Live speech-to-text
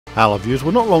Hello viewers,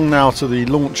 we're not long now to the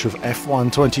launch of F1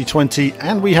 2020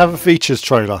 and we have a features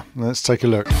trailer. Let's take a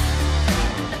look.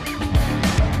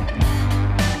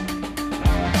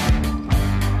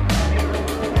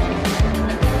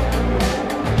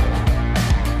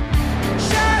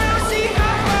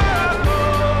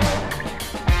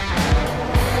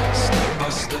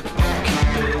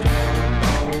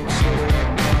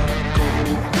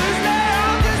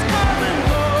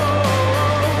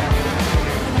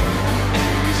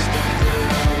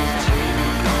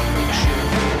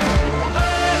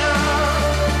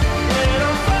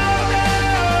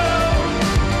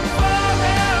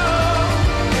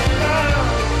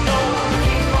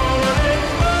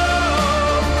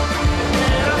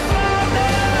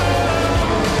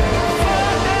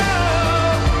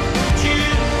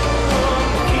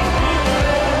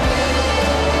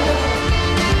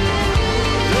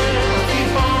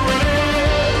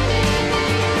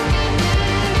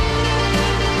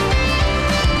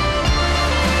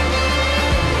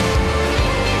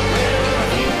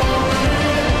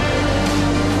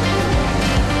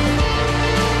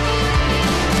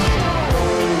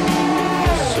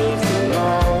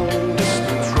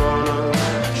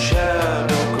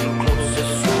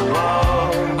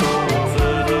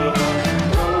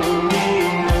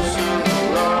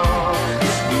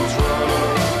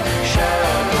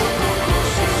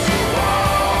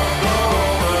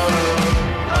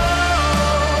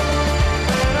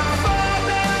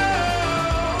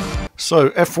 So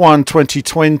F1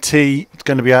 2020 is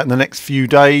going to be out in the next few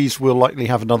days. We'll likely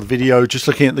have another video just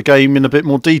looking at the game in a bit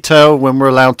more detail when we're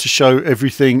allowed to show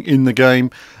everything in the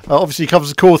game. Obviously covers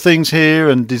the core things here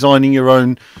and designing your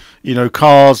own,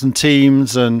 cars and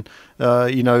teams and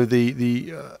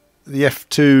the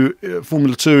F2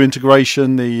 Formula 2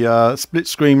 integration, the split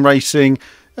screen racing.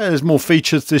 There's more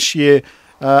features this year.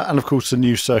 And of course the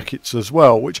new circuits as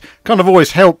well, which kind of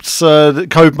always helps the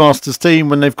Codemasters team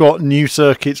when they've got new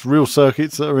circuits, real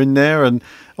circuits that are in there, and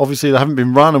obviously they haven't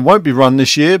been run and won't be run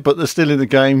this year, but they're still in the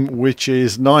game, which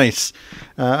is nice.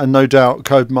 And no doubt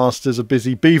Codemasters are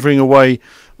busy beavering away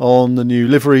on the new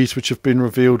liveries which have been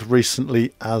revealed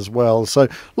recently as well. So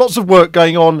lots of work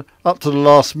going on up to the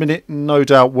last minute, and no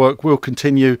doubt work will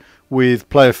continue with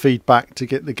player feedback to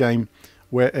get the game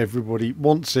where everybody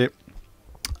wants it.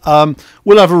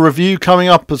 We'll have a review coming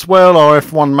up as well. Our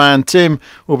F1 man Tim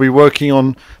will be working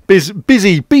on busy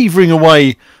beavering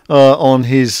away on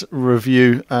his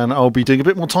review, and I'll be doing a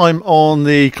bit more time on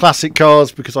the classic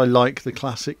cars because I like the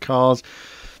classic cars.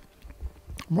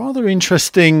 Rather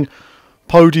interesting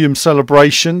podium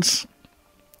celebrations.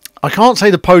 I can't say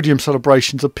the podium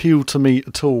celebrations appeal to me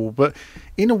at all, but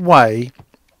in a way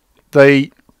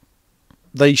they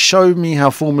show me how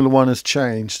Formula One has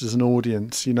changed as an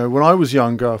audience. When I was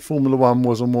younger, Formula One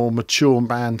was a more mature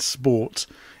man's sport.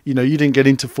 You didn't get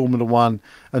into Formula One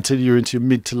until you were into your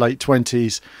mid to late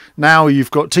 20s. Now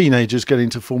you've got teenagers getting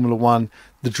into Formula One.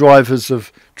 The drivers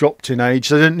have dropped in age.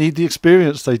 They don't need the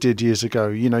experience they did years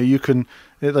ago. The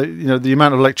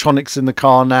amount of electronics in the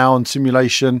car now and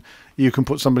simulation, you can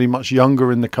put somebody much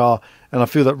younger in the car. And I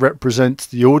feel that represents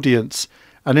the audience.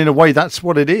 And in a way, that's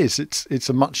what it is. It's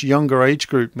a much younger age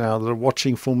group now that are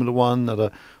watching Formula One, that are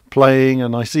playing.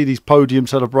 And I see these podium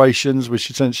celebrations, which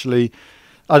essentially,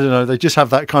 I don't know, they just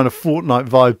have that kind of Fortnite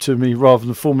vibe to me rather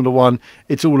than Formula One.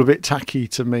 It's all a bit tacky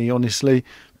to me, honestly.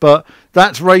 But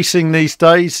that's racing these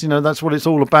days. That's what it's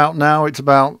all about now. It's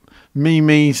about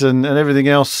memes and everything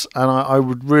else. And I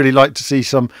would really like to see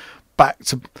some back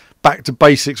to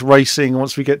basics racing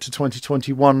once we get to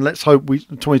 2021. Let's hope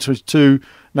 2022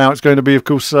 now it's going to be, of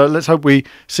course, let's hope we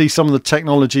see some of the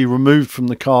technology removed from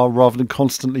the car rather than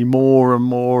constantly more and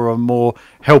more and more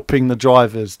helping the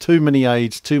drivers. Too many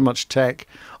aids, too much tech.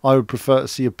 I would prefer to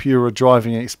see a purer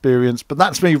driving experience, but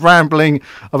that's me rambling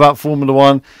about Formula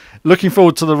One. Looking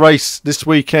forward to the race this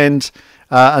weekend.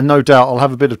 And no doubt I'll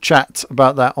have a bit of chat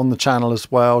about that on the channel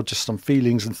as well, just some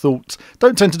feelings and thoughts.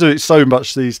 Don't tend to do it so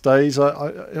much these days.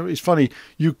 It's funny,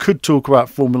 you could talk about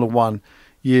Formula One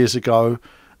years ago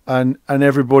and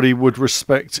everybody would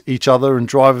respect each other and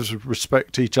drivers would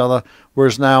respect each other,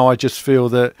 whereas now I just feel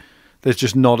that there's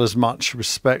just not as much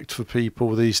respect for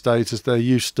people these days as there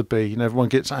used to be. Everyone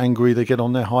gets angry, they get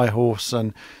on their high horse,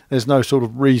 and there's no sort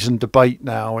of reasoned debate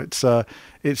now.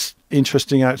 It's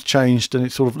interesting how it's changed, and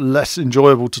it's sort of less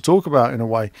enjoyable to talk about in a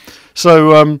way.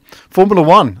 So Formula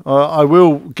One, I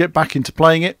will get back into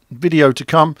playing it. Video to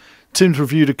come, Tim's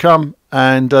review to come,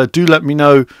 and do let me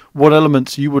know what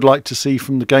elements you would like to see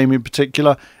from the game in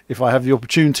particular. If I have the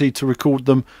opportunity to record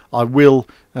them, I will,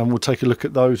 and we'll take a look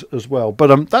at those as well.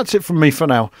 But that's it from me for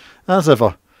now. As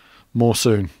ever, more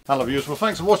soon. Hello viewers, well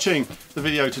thanks for watching the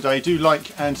video today. Do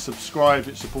like and subscribe,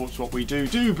 it supports what we do.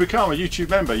 Do become a YouTube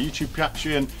member. YouTube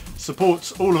Patreon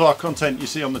supports all of our content you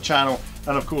see on the channel,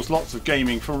 and of course lots of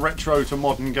gaming from retro to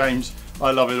modern games.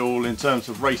 I love it all in terms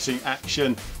of racing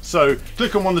action. So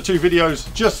click on one of the two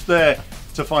videos just there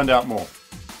to find out more.